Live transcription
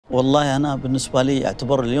والله أنا بالنسبة لي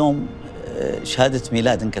أعتبر اليوم شهادة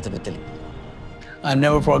ميلاد انكتبت لي. I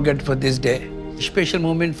never forget for this day. A special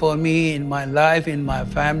moment for me in my life, in my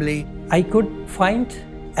family. I could find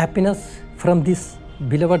happiness from this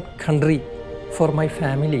beloved country for my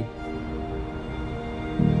family.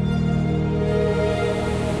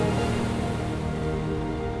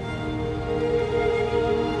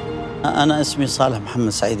 أنا اسمي صالح محمد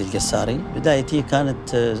سعيد الجساري. بدايتي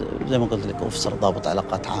كانت زي ما قلت لك أوفيسر ضابط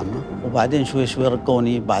علاقات عامة، وبعدين شوي شوي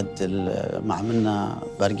رقوني بعد ما عملنا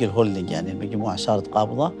بارقي الهولدنج، يعني المجموعة صارت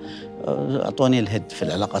قابضة، أعطوني الهيد في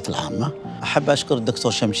العلاقات العامة. أحب أشكر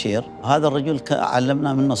الدكتور شمشير، هذا الرجل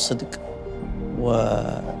علمنا منه الصدق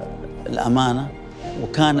والأمانة،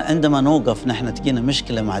 وكان عندما نوقف نحن تجينا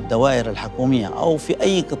مشكلة مع الدوائر الحكومية أو في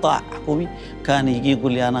أي قطاع حكومي كان يجي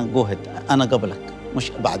يقول لي أنا جوهد، أنا قبلك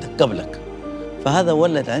مش بعدك، قبلك. فهذا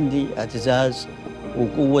ولد عندي اعتزاز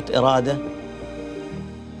وقوة إرادة.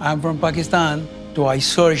 I'm from Pakistan. Do I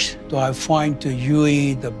search, do I find to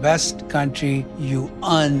UAE the best country you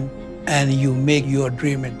earn and you make your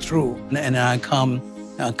dream true. And I come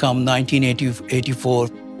 1984.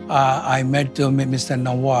 I met Mr.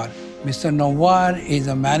 Nawar. Mr. Nawar is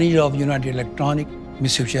a manager of United Electronic,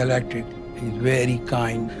 Mitsubishi Electric. He's very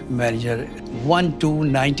kind manager.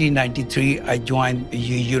 1/2/1993, I joined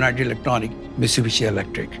United Electronic, Mitsubishi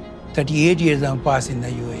Electric. 38 years I'm passed in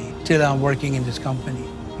the UAE. Still I'm working in this company.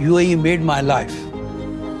 UAE made my life.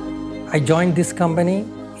 I joined this company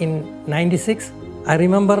in '96. I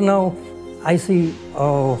remember now, I see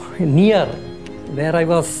near where I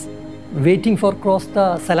was waiting for cross the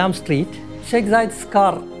Salam Street, Sheikh Zayed's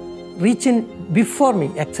car reaching before me,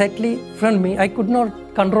 exactly in front of me. I could not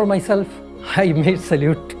control myself. I made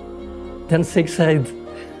salute. Then Sheikh Zayed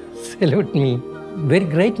salute me. Very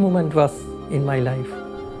great moment was in my life.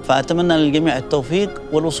 فأتمنى للجميع التوفيق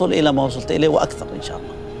والوصول إلى ما وصلت إليه وأكثر إن شاء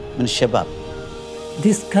الله من الشباب.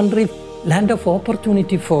 This country, land of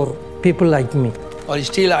opportunity for people like me. Or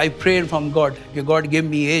still I prayed from God. God gave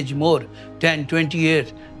me age more, 10, 20 years.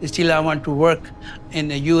 Still I want to work in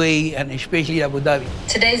the UAE and especially Abu Dhabi.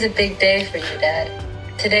 Today's a big day for you, Dad.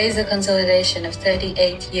 Today is a consolidation of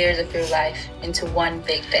 38 years of your life into one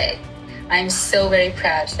big day. I'm so very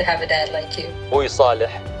proud to have a dad like you. أخوي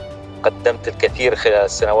صالح، قدمت الكثير خلال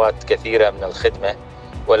سنوات كثيرة من الخدمة،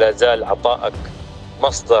 ولا زال عطائك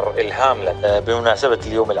مصدر إلهام لنا. بمناسبة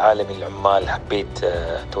اليوم العالمي للعمال حبيت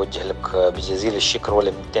أتوجه لك بجزيل الشكر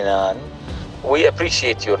والامتنان. We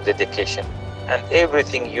appreciate your dedication and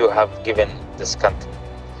everything you have given this country.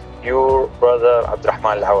 Your brother عبد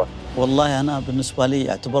الرحمن العوض. والله أنا بالنسبة لي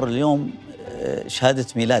أعتبر اليوم شهادة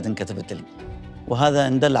ميلاد انكتبت لي، وهذا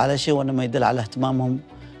إن دل على شيء وإنما يدل على اهتمامهم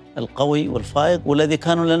القوي والفائق والذي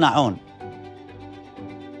كانوا لنا عون.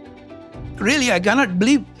 Really, I cannot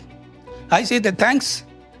believe. I say the thanks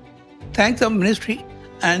the ministry,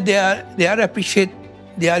 and they are appreciate.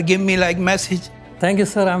 They are giving me like message. Thank you,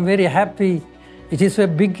 sir. I'm very happy. It is a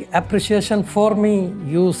big appreciation for me.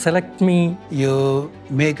 You select me. You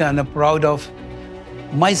make me proud of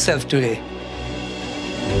myself today.